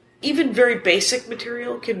even very basic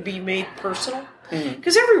material can be made personal.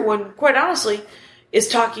 Because everyone, quite honestly, is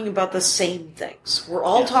talking about the same things. We're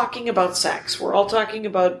all talking about sex. We're all talking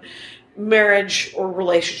about marriage or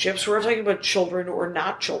relationships. We're all talking about children or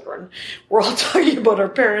not children. We're all talking about our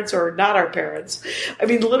parents or not our parents. I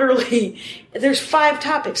mean, literally, there's 5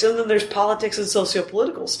 topics, and then there's politics and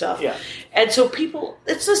socio-political stuff. Yeah. And so people,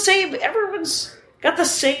 it's the same, everyone's got the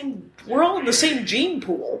same, we're all in the same gene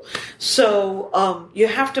pool. So you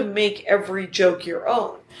have to make every joke your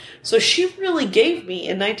own. So she really gave me,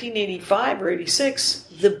 in 1985 or 86,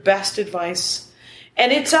 the best advice. And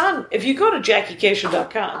it's on, if you go to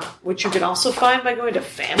JackieKashian.com, which you can also find by going to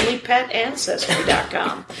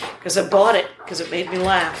FamilyPetAncestry.com, because I bought it because it made me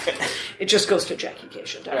laugh. It just goes to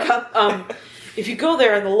JackieKashian.com. If you go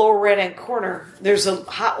there in the lower right-hand corner, there's a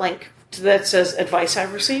hot link that says advice I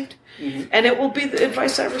received, and it will be the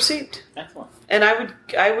advice I received. Excellent. And I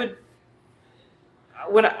would,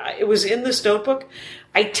 when it was in this notebook,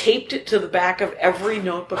 I taped it to the back of every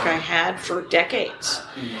notebook I had for decades.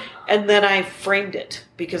 And then I framed it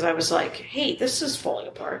because I was like, hey, this is falling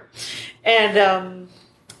apart. And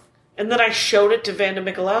then I showed it to Vanda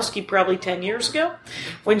Michalowski probably 10 years ago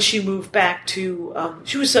when she moved back to,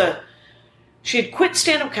 she had quit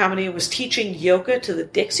stand-up comedy and was teaching yoga to the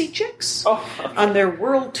Dixie Chicks on their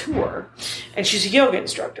world tour. And she's a yoga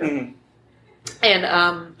instructor.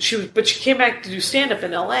 And she came back to do stand-up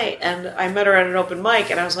in L.A., and I met her at an open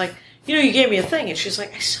mic, and I was like, you gave me a thing. And she's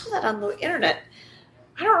like, I saw that on the internet.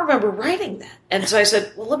 I don't remember writing that. And so I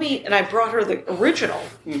said, well, and I brought her the original.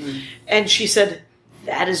 And she said,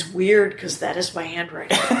 that is weird, because that is my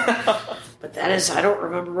handwriting. But I don't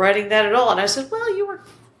remember writing that at all. And I said, well, you were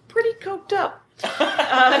pretty coked up.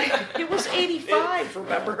 It was 85,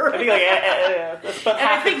 remember? I think that's about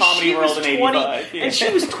half the comedy world in 85. And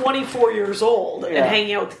she was 24 years old and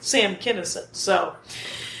hanging out with Sam Kinison. So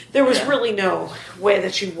there was really no way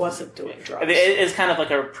that she wasn't doing drugs. It's kind of like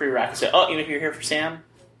a prerequisite. Oh, you're here for Sam?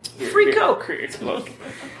 Free Coke.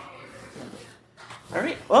 All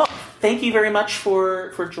right. Well, thank you very much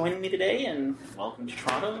for joining me today, and welcome to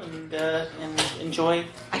Toronto, and enjoy.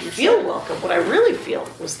 I feel welcome. What I really feel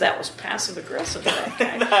was passive aggressive. That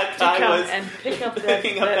guy that guy was and pick up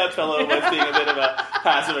picking up that pillow was being a bit of a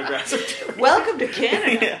passive aggressive. Welcome to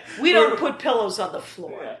Canada. We don't put pillows on the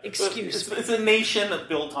floor. Yeah. Excuse me. It's a nation that's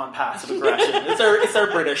built on passive aggression. It's our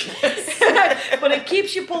Britishness. But it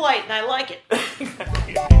keeps you polite, and I like it.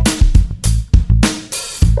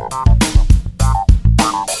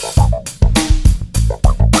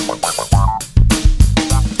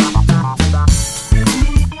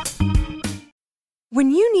 When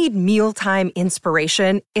you need mealtime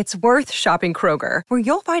inspiration, it's worth shopping Kroger, where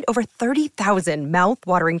you'll find over 30,000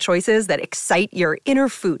 mouth-watering choices that excite your inner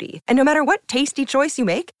foodie. And no matter what tasty choice you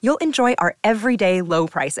make, you'll enjoy our everyday low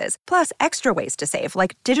prices, plus extra ways to save,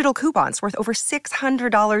 like digital coupons worth over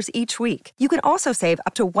 $600 each week. You can also save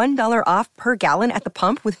up to $1 off per gallon at the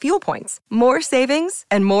pump with fuel points. More savings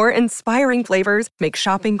and more inspiring flavors make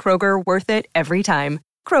shopping Kroger worth it every time.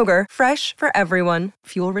 Kroger, fresh for everyone.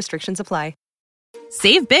 Fuel restrictions apply.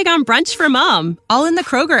 Save big on brunch for mom, all in the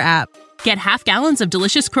Kroger app. Get half gallons of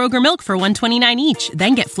delicious Kroger milk for $1.29 each.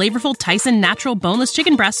 Then get flavorful Tyson natural boneless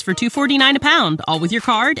chicken breasts for $2.49 a pound, all with your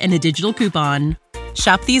card and a digital coupon.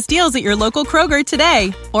 Shop these deals at your local Kroger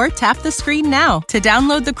today, or tap the screen now to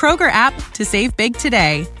download the Kroger app to save big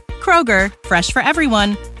today. Kroger, fresh for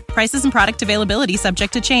everyone. Prices and product availability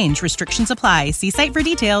subject to change. Restrictions apply. See site for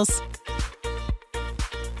details.